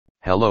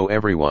Hello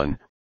everyone,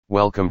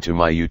 welcome to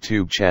my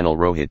YouTube channel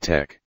ROHIT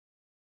Tech.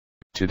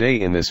 Today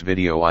in this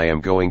video I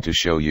am going to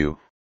show you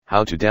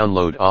how to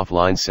download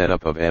offline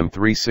setup of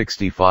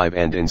M365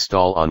 and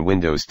install on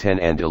Windows 10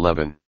 and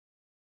 11.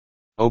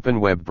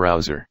 Open web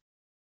browser.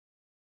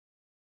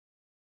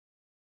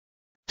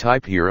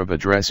 Type here of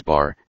address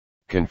bar,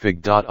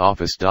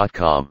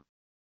 config.office.com.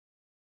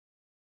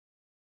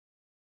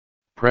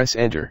 Press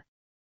enter.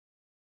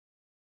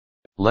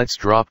 Let's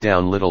drop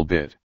down little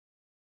bit.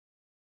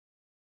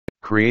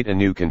 Create a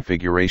new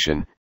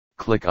configuration,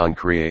 click on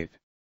create.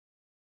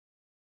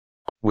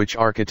 Which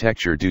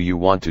architecture do you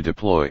want to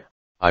deploy?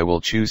 I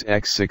will choose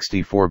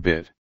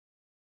x64-bit.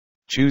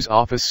 Choose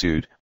Office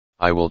Suite,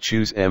 I will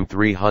choose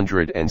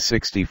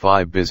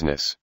M365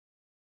 Business.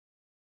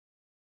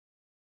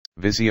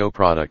 Visio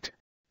product,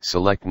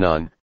 select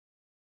none.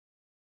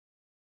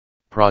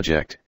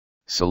 Project,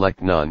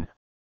 select none.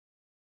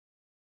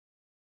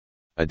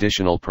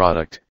 Additional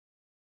product.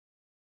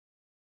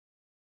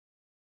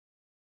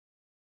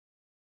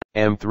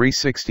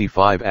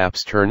 M365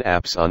 apps, turn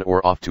apps on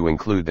or off to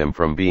include them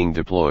from being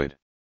deployed.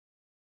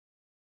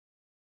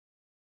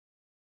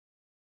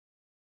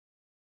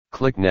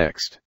 Click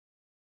Next.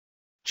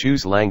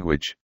 Choose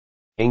language,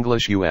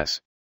 English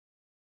US.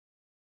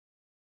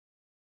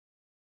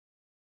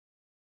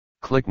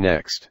 Click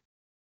Next.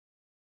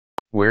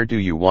 Where do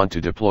you want to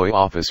deploy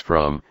Office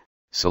from?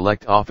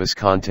 Select Office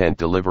Content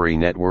Delivery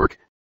Network,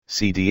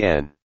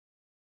 CDN.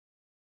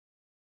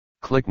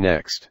 Click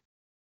Next.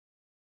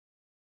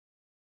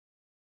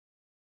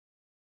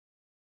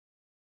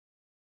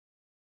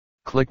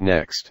 Click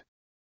Next.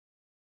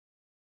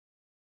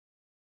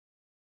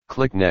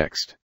 Click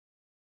Next.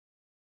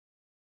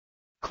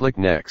 Click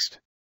Next.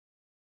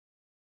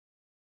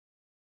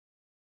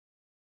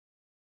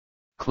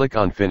 Click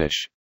on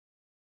Finish.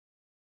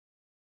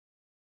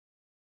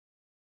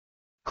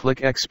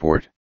 Click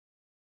Export.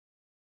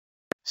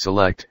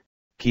 Select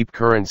Keep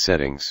Current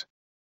Settings.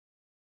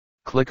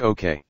 Click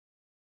OK.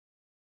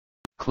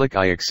 Click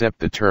I accept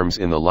the terms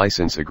in the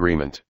license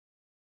agreement.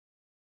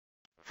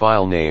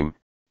 File name,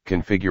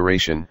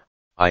 configuration,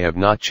 I have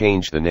not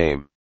changed the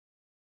name.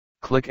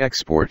 Click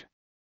Export.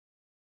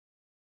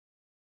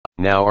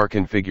 Now our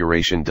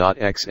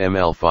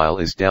configuration.xml file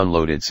is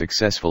downloaded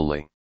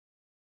successfully.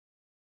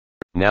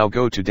 Now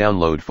go to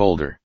Download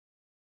folder.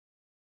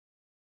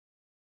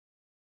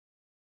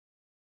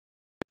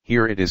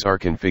 Here it is, our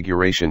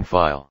configuration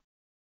file.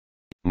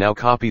 Now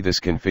copy this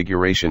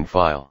configuration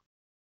file.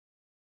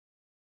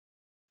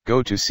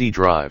 Go to C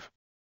drive.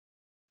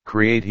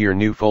 Create here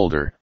new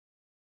folder.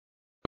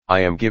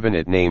 I am given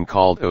it name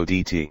called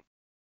ODT.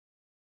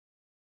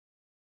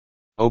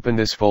 Open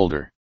this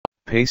folder.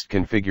 Paste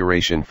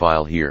configuration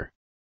file here.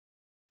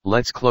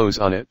 Let's close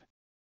on it.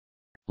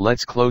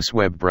 Let's close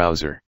web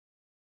browser.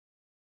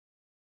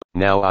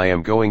 Now I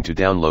am going to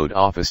download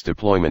Office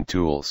Deployment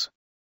Tools.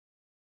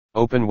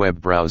 Open web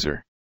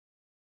browser.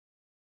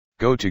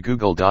 Go to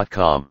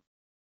google.com.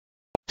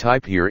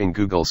 Type here in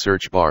Google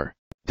search bar,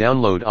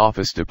 download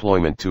Office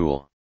Deployment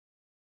Tool.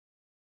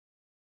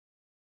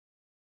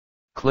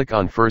 Click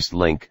on first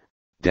link,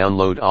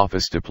 download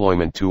Office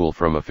Deployment Tool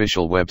from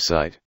official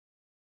website.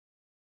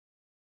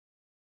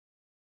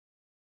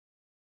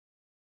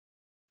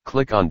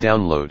 Click on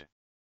Download.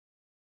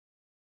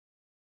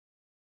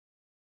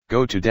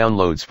 Go to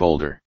Downloads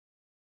folder.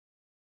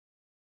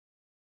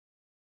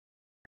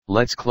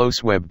 Let's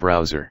close web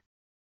browser.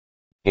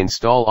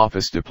 Install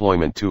Office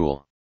Deployment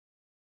Tool.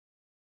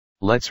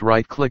 Let's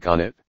right-click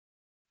on it.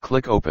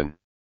 Click Open.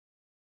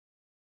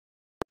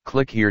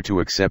 Click here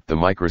to accept the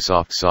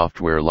Microsoft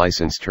software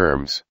license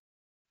terms.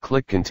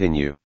 Click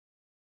Continue.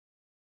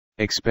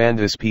 Expand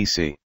this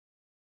PC.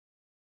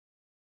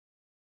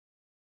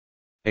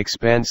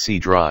 Expand C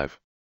drive.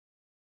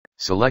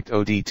 Select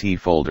ODT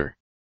folder.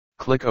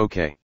 Click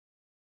OK.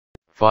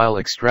 File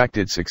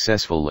extracted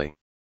successfully.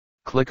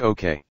 Click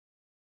OK.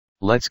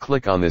 Let's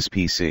click on this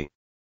PC.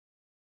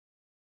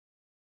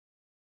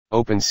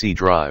 Open C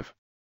drive.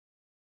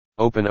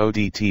 Open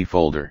ODT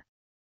folder.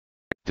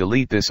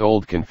 Delete this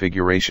old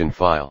configuration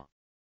file.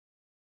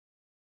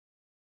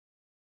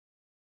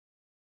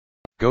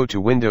 Go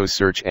to Windows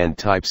search and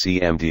type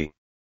CMD.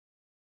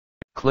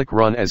 Click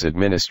Run as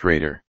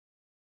administrator.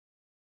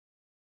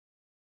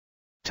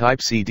 Type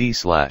CD/,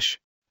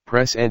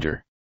 press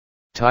enter.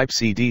 Type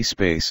CD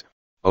space,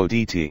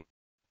 ODT,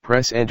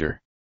 press enter.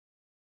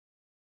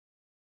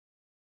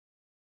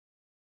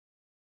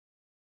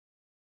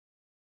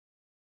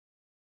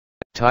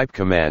 Type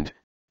command,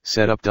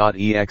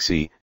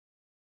 setup.exe,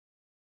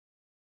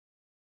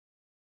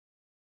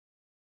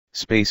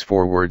 space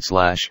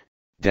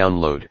 /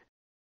 download.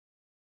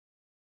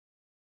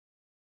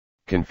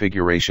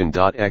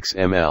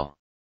 Configuration.xml.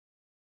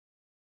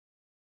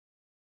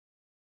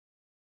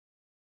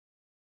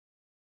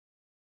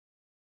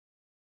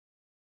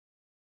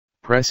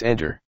 Press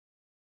enter.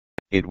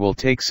 It will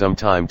take some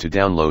time to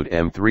download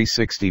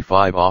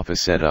M365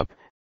 Office setup,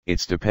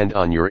 it's depend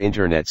on your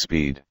internet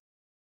speed.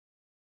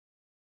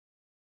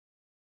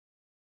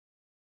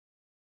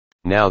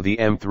 Now the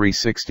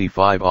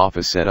M365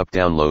 Office setup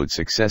download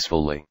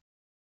successfully.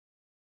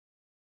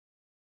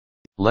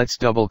 Let's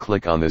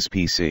double-click on this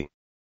PC.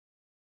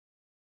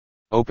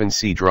 Open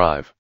C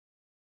drive.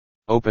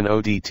 Open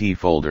ODT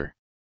folder.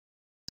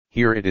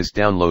 Here it is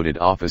downloaded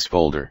Office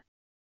folder.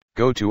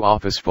 Go to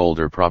Office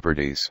folder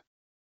properties.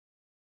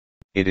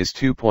 It is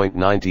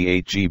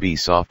 2.98 GB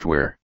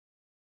software.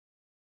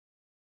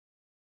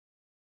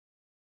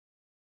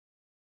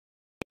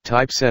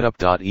 Type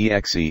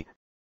setup.exe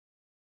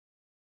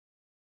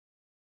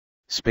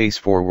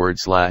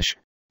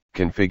 /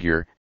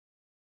 configure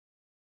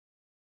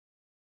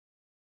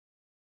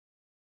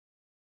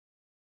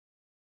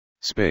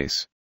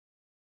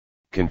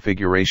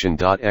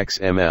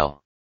configuration.xml.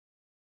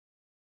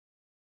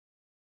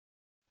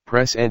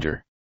 Press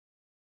enter.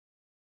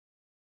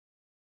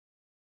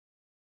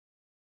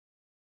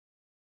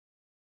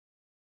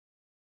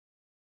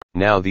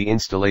 Now the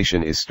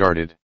installation is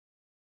started.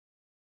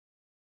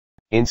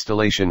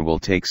 Installation will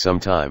take some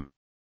time.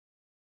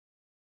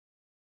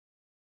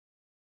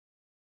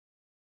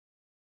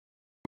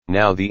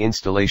 Now the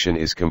installation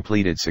is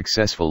completed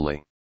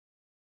successfully.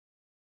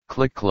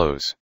 Click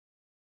close.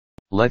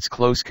 Let's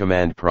close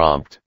command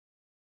prompt.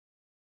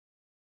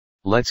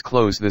 Let's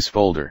close this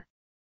folder.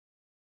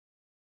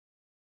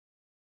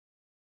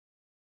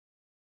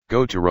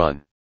 Go to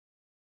run.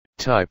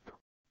 Type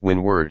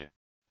WinWord.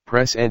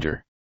 Press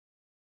enter.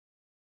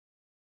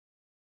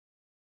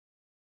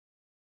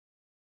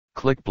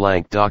 Click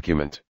blank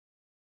document.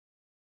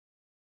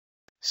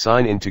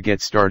 Sign in to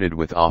get started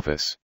with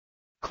Office.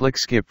 Click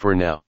skip for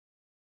now.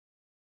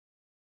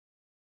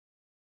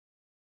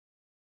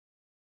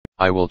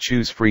 I will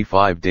choose free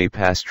 5-day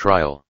pass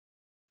trial.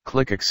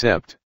 Click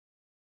accept.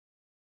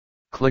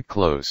 Click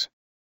close.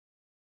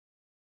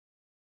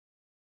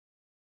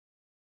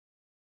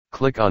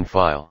 Click on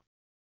file.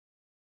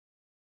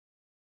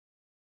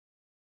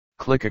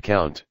 Click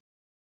account.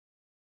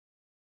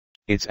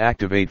 It's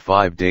activate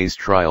 5 days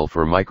trial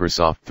for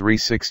Microsoft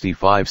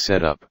 365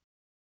 setup.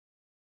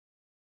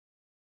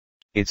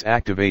 It's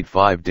activate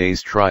 5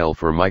 days trial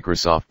for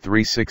Microsoft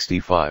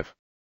 365.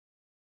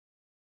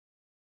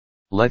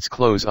 Let's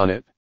close on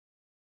it.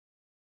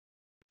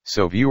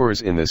 So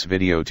viewers, in this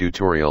video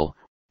tutorial,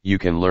 you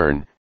can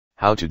learn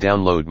how to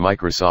download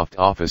Microsoft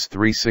Office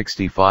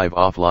 365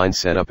 offline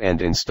setup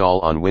and install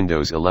on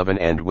Windows 11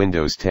 and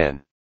Windows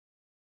 10.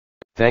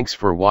 Thanks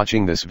for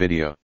watching this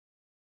video.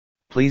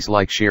 Please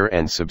like, share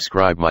and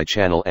subscribe my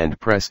channel and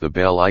press the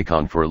bell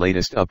icon for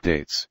latest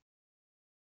updates.